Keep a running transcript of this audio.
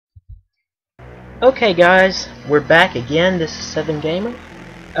Okay guys, we're back again. This is 7 Gamer.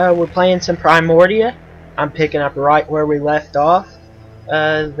 We're playing some Primordia. I'm picking up right where we left off.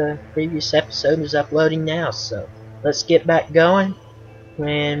 The previous episode is uploading now, so let's get back going.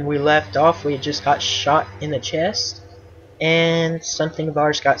 When we left off, we had just got shot in the chest, and something of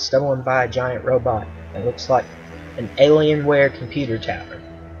ours got stolen by a giant robot. It looks like an Alienware computer tower.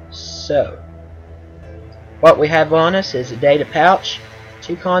 So, what we have on us is a data pouch,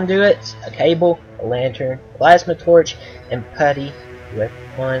 2 conduits, a cable, a lantern, plasma torch, and putty with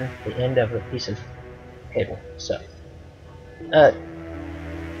on the end of a piece of cable. So,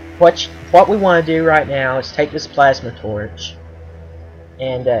 what we want to do right now is take this plasma torch,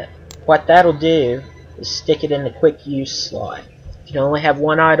 and what that'll do is stick it in the quick use slot. You can only have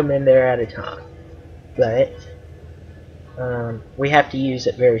 1 item in there at a time, but we have to use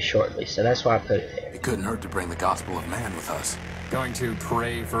it very shortly, so that's why I put it there. It couldn't hurt to bring the gospel of man with us. Going to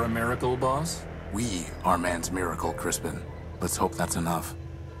pray for a miracle, boss? We are man's miracle, Crispin. Let's hope that's enough.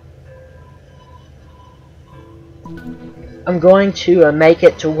 I'm going to make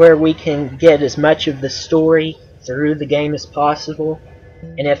it to where we can get as much of the story through the game as possible,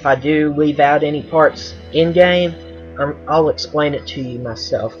 and if I do leave out any parts in-game, I'll explain it to you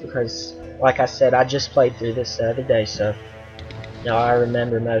myself, because like I said, I just played through this the other day, so now I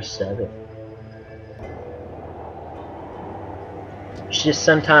remember most of it. It's just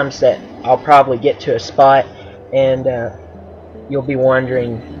sometimes that I'll probably get to a spot and you'll be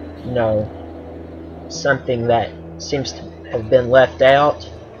wondering, you know, something that seems to have been left out,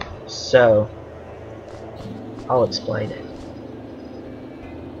 so I'll explain it.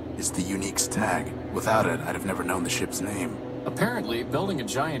 It's the Unique's tag. Without it, I'd have never known the ship's name. Apparently, building a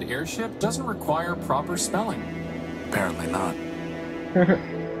giant airship doesn't require proper spelling. Apparently not.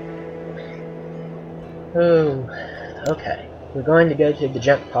 Oh, okay. We're going to go to the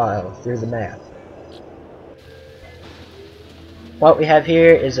junk pile through the map. What we have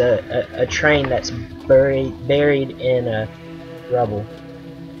here is a train that's buried in rubble.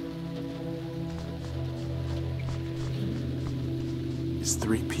 It's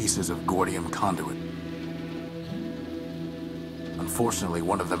 3 pieces of Gordium conduit. Unfortunately,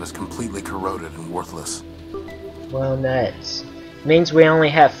 one of them is completely corroded and worthless. Well, nuts. Means we only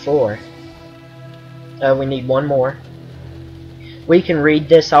have 4. We need 1 more. We can read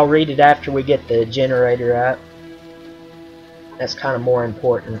this. I'll read it after we get the generator up. That's kind of more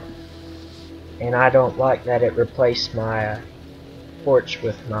important. And I don't like that it replaced my torch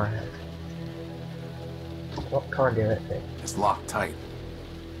with my what conduit thing. It's locked tight.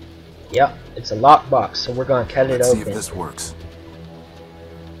 Yep, it's a lockbox, so we're going to cut it Let's open. see if this works.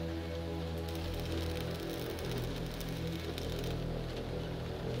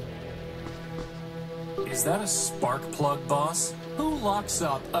 Is that a spark plug, boss? Who locks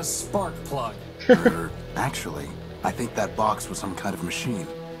up a spark plug? Actually, I think that box was some kind of machine.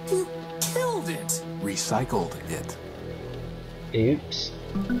 You killed it! Recycled it. Oops.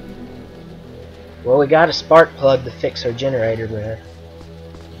 Well, we got a spark plug to fix our generator with.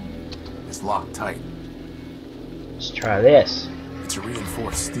 It's locked tight. Let's try this. It's a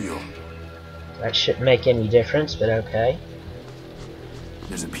reinforced steel. That shouldn't make any difference, but okay.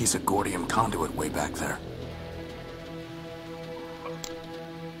 There's a piece of Gordium conduit way back there.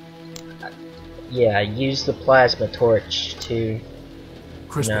 Yeah, use the plasma torch to...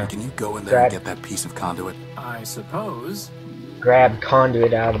 Crispin, can you go in there and get that piece of conduit? I suppose. Grab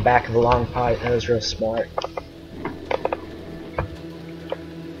conduit out of the back of the long pipe. That was real smart.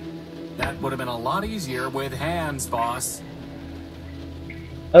 That would have been a lot easier with hands, boss.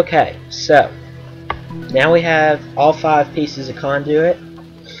 Okay, so now we have all 5 pieces of conduit.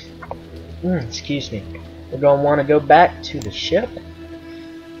 Excuse me. We're going to want to go back to the ship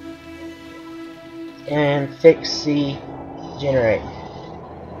and fix the generator.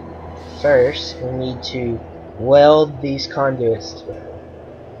 First, we need to weld these conduits together.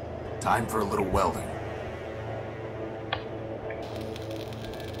 Time for a little welding.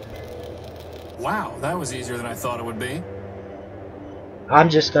 Wow, that was easier than I thought it would be. I'm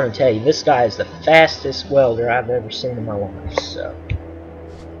just going to tell you, this guy is the fastest welder I've ever seen in my life, so...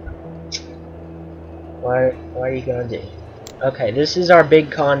 What are you going to do? Okay, this is our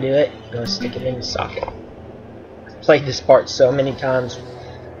big conduit. I'm going to stick it in the socket. I've played this part so many times,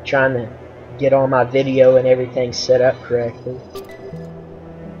 trying to get all my video and everything set up correctly.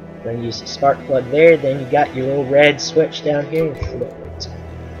 Going to use the spark plug there, then you got your little red switch down here. Flip it.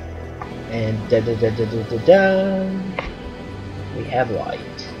 And da-da-da-da-da-da-da, we have light.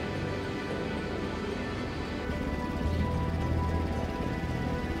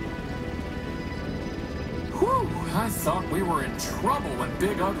 Whew, I thought we were in trouble when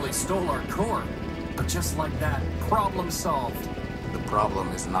Big Ugly stole our core. But just like that, problem solved. The problem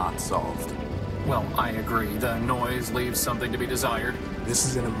is not solved. Well, I agree. The noise leaves something to be desired. This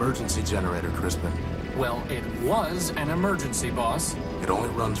is an emergency generator, Crispin. Well, it was an emergency, boss. It only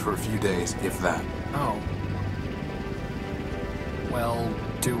runs for a few days, if that. Oh. Well,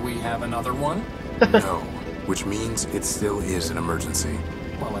 do we have another one? No, which means it still is an emergency.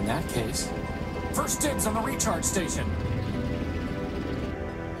 Well, in that case, first dibs on the recharge station.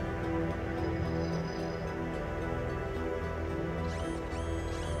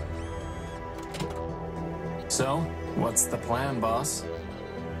 So, what's the plan, boss?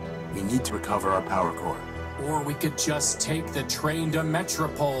 We need to recover our power core. Or we could just take the train to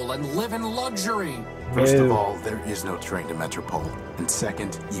Metropole and live in luxury. First of No. all, there is no train to Metropole. And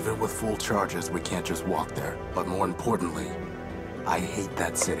second, even with full charges, we can't just walk there. But more importantly, I hate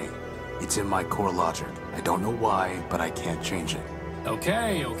that city. It's in my core logic. I don't know why, but I can't change it.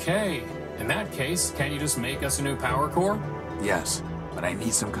 Okay. In that case, can't you just make us a new power core? Yes, but I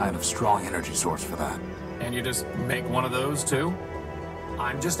need some kind of strong energy source for that. And you just make one of those too?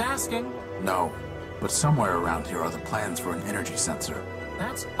 I'm just asking. No, but somewhere around here are the plans for an energy sensor.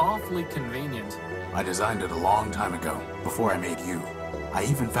 That's awfully convenient. I designed it a long time ago, before I made you. I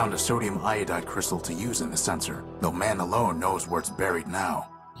even found a sodium iodide crystal to use in the sensor, though man alone knows where it's buried now.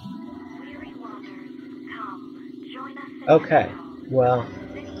 Okay, well,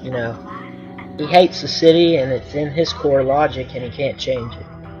 you know, he hates the city and it's in his core logic and he can't change it.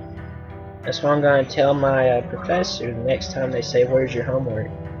 That's what I'm going to tell my professor the next time they say, "Where's your homework?"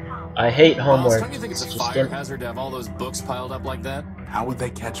 I hate Boss, homework. don't you think it's a just fire hazard to have all those books piled up like that? How would they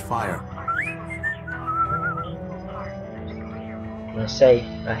catch fire? I say,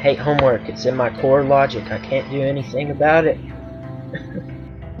 I hate homework. It's in my core logic. I can't do anything about it.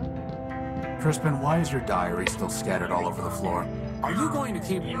 Crispin, why is your diary still scattered all over the floor? Are you going to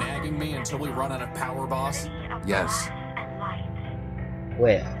keep nagging me until we run out of power, boss? Yes.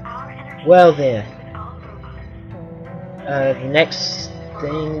 Well then. The next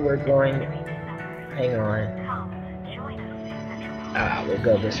thing we're going... Hang on. We'll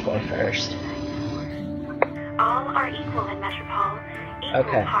go this far first. All are equal in Metropole.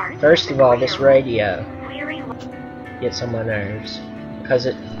 Okay, first of all, this radio gets on my nerves. Because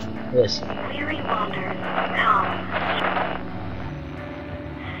it... Listen. Weary wanderers, come.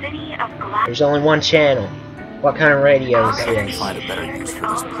 City of Glass. There's only one channel. What kind of radio is I can this? find a better use for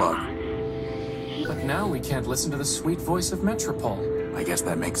this plug. But now we can't listen to the sweet voice of Metropole. I guess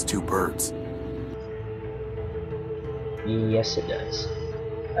that makes two birds. Yes, it does.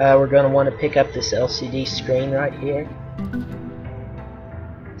 We're going to want to pick up this LCD screen right here.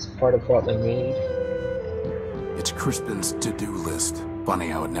 It's part of what we need. It's Crispin's to-do list. Funny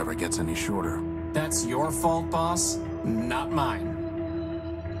how it never gets any shorter. That's your fault, boss, not mine.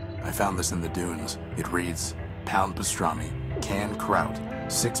 I found this in the dunes. It reads, pound pastrami, canned kraut,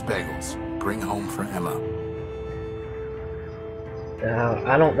 6 bagels, bring home for Emma.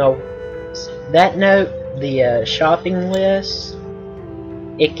 I don't know. That note, the shopping list,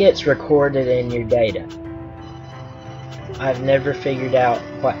 it gets recorded in your data. I've never figured out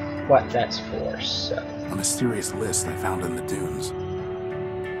what that's for, so. A mysterious list I found in the dunes.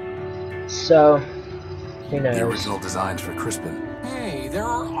 So, who knows? The original designs for Crispin. Hey, there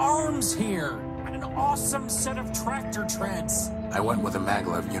are arms here! And an awesome set of tractor treads! I went with a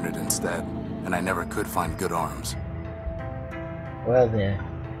maglev unit instead, and I never could find good arms. Well then.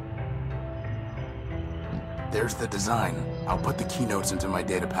 There's the design. I'll put the keynotes into my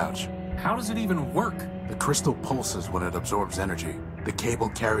data pouch. How does it even work? The crystal pulses when it absorbs energy. The cable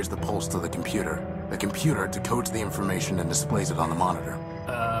carries the pulse to the computer. The computer decodes the information and displays it on the monitor.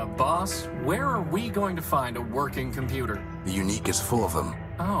 Boss, where are we going to find a working computer? The Unique is full of them.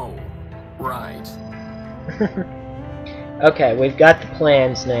 Oh, right. Okay, we've got the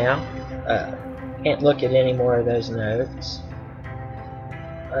plans now. Can't look at any more of those notes.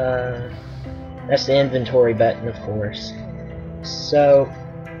 That's the inventory button, of course. So,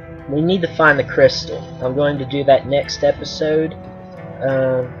 we need to find the crystal. I'm going to do that next episode.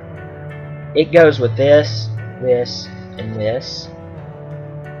 It goes with this, this, and this.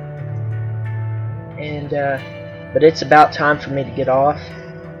 And, but it's about time for me to get off.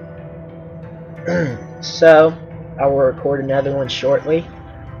 So, I will record another one shortly.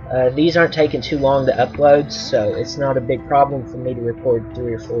 These aren't taking too long to upload, so it's not a big problem for me to record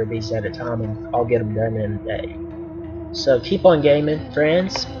 3 or 4 of these at a time, and I'll get them done in a day. So keep on gaming,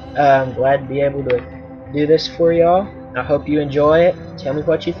 friends. I'm glad to be able to do this for y'all. I hope you enjoy it. Tell me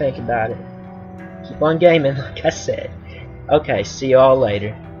what you think about it. Keep on gaming, like I said. Okay, see y'all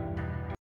later.